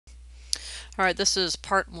Alright, this is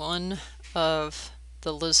part one of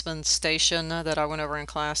the Lisbon station that I went over in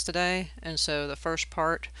class today. And so the first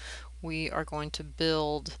part, we are going to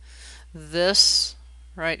build this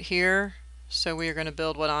right here. So we are going to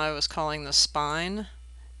build what I was calling the spine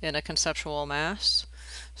in a conceptual mass.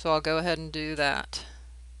 So I'll go ahead and do that.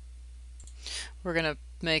 We're going to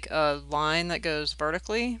make a line that goes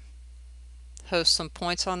vertically, host some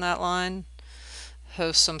points on that line,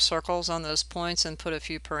 host some circles on those points, and put a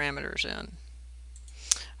few parameters in.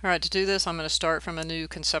 Alright, to do this I'm going to start from a new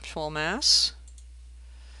conceptual mass.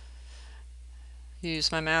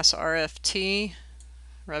 Use my mass RFT,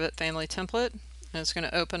 Revit family template, and it's going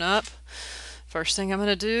to open up. First thing I'm going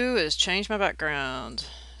to do is change my background.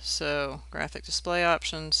 So graphic display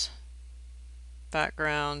options,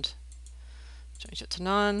 background, change it to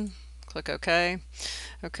none, click OK.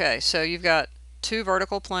 Okay, so you've got two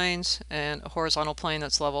vertical planes and a horizontal plane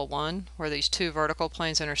that's level 1. Where these two vertical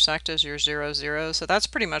planes intersect is your 0, 0. So that's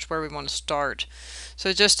pretty much where we want to start.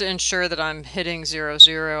 So just to ensure that I'm hitting 0,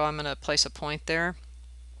 0, I'm going to place a point there.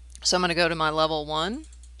 So I'm going to go to my level 1.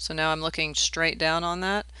 So now I'm looking straight down on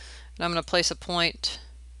that. And I'm going to place a point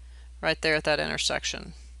right there at that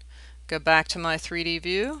intersection. Go back to my 3D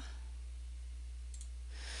view.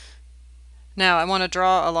 Now I want to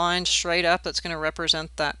draw a line straight up that's going to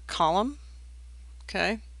represent that column.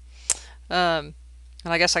 Okay. And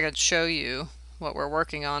I guess I could show you what we're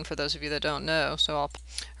working on for those of you that don't know.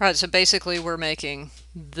 Alright, so basically we're making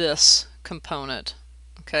this component,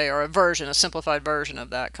 okay, or a simplified version of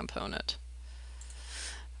that component.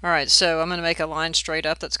 Alright, so I'm going to make a line straight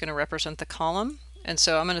up that's going to represent the column, and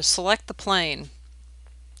so I'm going to select the plane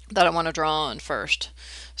that I want to draw on first.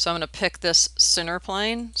 So I'm going to pick this center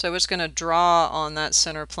plane, so it's going to draw on that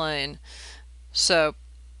center plane. So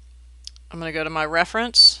I'm going to go to my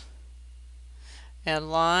reference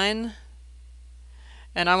and line,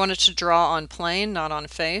 and I want it to draw on plane, not on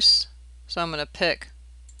face. So I'm going to pick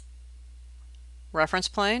reference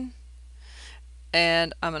plane,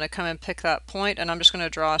 and I'm going to come and pick that point, and I'm just going to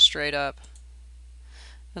draw straight up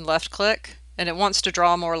and left click, and it wants to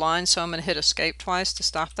draw more lines, so I'm going to hit escape twice to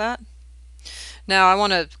stop that. Now I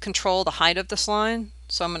want to control the height of this line,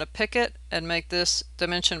 so I'm going to pick it and make this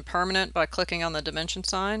dimension permanent by clicking on the dimension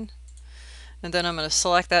sign, and then I'm going to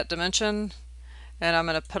select that dimension and I'm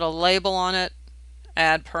going to put a label on it,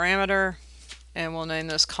 add parameter, and we'll name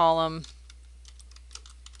this column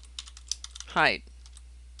height.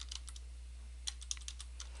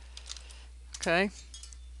 Okay.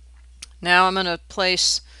 Now I'm going to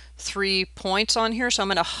place 3 points on here, so I'm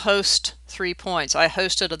going to host 3 points. I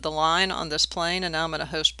hosted the line on this plane, and now I'm going to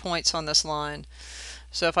host points on this line.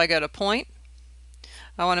 So if I go to point,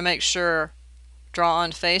 I want to make sure draw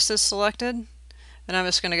on face is selected, and I'm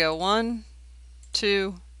just going to go 1,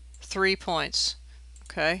 2, 3 points.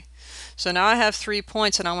 Okay, so now I have 3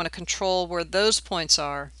 points, and I want to control where those points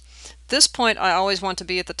are. This point I always want to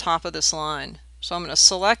be at the top of this line, so I'm going to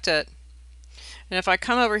select it. And if I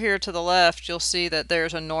come over here to the left, you'll see that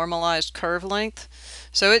there's a normalized curve length.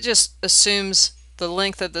 So it just assumes the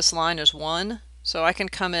length of this line is 1. So I can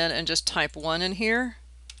come in and just type 1 in here.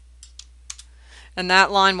 And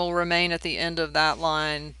that line will remain at the end of that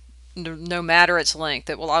line no matter its length.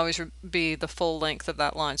 It will always be the full length of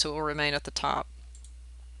that line, so it will remain at the top.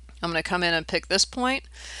 I'm going to come in and pick this point,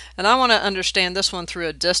 and I want to understand this one through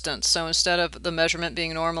a distance. So instead of the measurement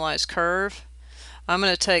being normalized curve, I'm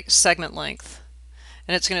going to take segment length.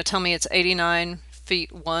 And it's going to tell me it's 89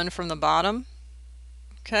 feet 1 from the bottom.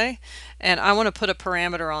 Okay, and I want to put a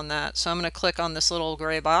parameter on that, so I'm going to click on this little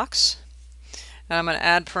gray box, and I'm going to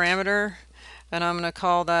add parameter, and I'm going to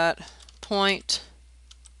call that point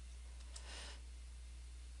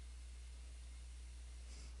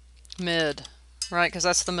mid, right, because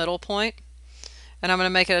that's the middle point. And I'm going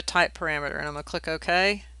to make it a type parameter, and I'm going to click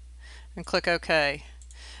OK and click OK.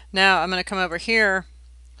 Now I'm going to come over here,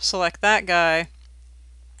 select that guy,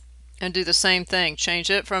 and do the same thing. Change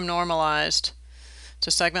it from normalized to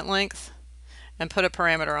segment length and put a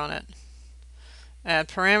parameter on it. Add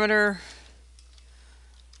parameter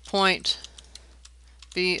point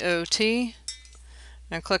BOT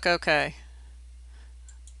and click OK.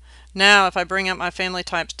 Now if I bring up my family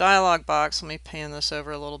types dialog box, let me pan this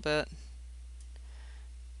over a little bit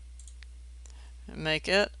and make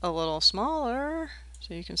it a little smaller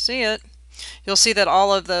so you can see it. You'll see that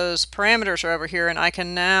all of those parameters are over here, and I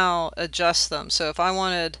can now adjust them. So if I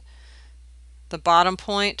wanted the bottom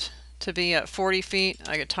point to be at 40 feet,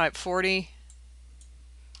 I could type 40,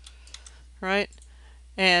 right?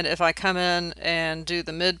 And if I come in and do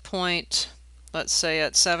the midpoint, let's say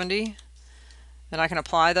at 70, and I can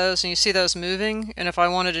apply those, and you see those moving. And if I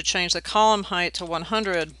wanted to change the column height to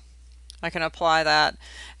 100, I can apply that,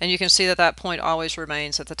 and you can see that that point always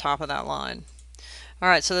remains at the top of that line.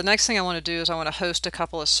 Alright, so the next thing I want to do is I want to host a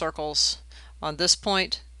couple of circles on this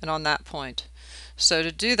point and on that point. So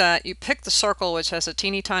to do that, you pick the circle which has a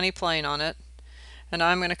teeny tiny plane on it, and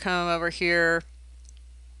I'm going to come over here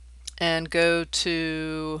and go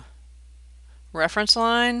to reference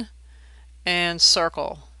line and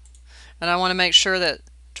circle. And I want to make sure that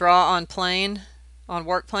draw on plane, on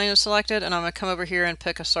work plane is selected, and I'm going to come over here and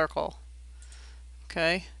pick a circle.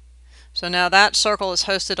 Okay, so now that circle is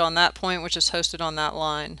hosted on that point, which is hosted on that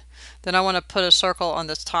line. Then I want to put a circle on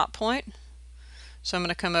this top point. So I'm going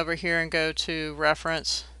to come over here and go to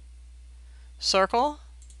reference, circle,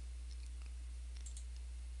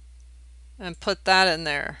 and put that in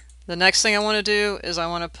there. The next thing I want to do is I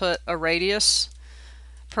want to put a radius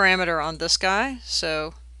parameter on this guy.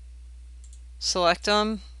 So select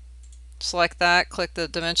them, select that, click the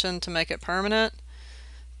dimension to make it permanent,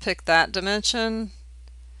 pick that dimension,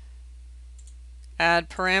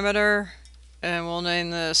 add parameter, and we'll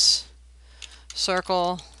name this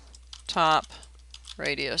circle top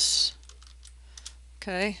radius.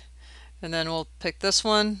 Okay, and then we'll pick this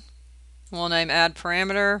one, we'll name add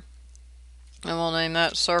parameter, and we'll name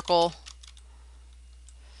that circle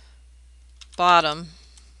bottom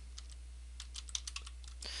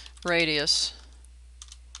radius.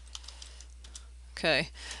 Okay,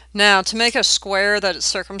 now to make a square that is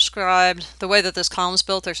circumscribed, the way that this column is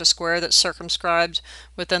built, there's a square that's circumscribed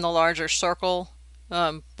within the larger circle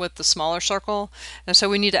with the smaller circle, and so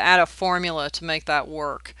we need to add a formula to make that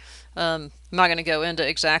work. I'm not going to go into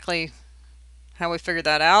exactly how we figured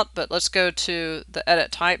that out, but let's go to the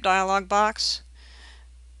Edit Type dialog box.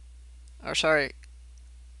 Or sorry,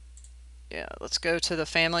 yeah, let's go to the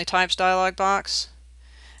Family Types dialog box.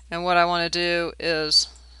 And what I want to do is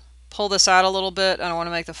pull this out a little bit, and I want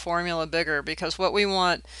to make the formula bigger, because what we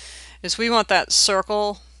want is we want that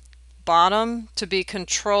circle bottom to be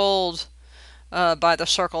controlled by the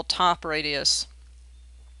circle top radius.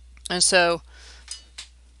 And so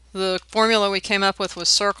the formula we came up with was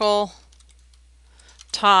circle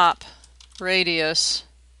top radius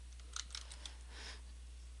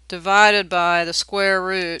divided by the square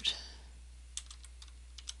root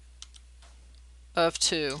of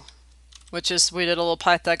 2, which is, we did a little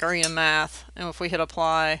Pythagorean math, and if we hit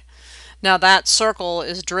apply, now that circle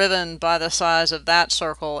is driven by the size of that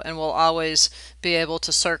circle, and we'll always be able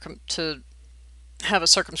to have a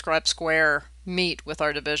circumscribed square meet with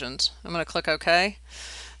our divisions. I'm going to click OK.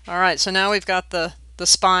 Alright, so now we've got the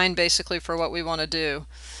spine basically for what we want to do.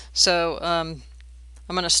 So I'm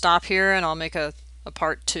going to stop here, and I'll make a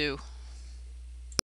part 2.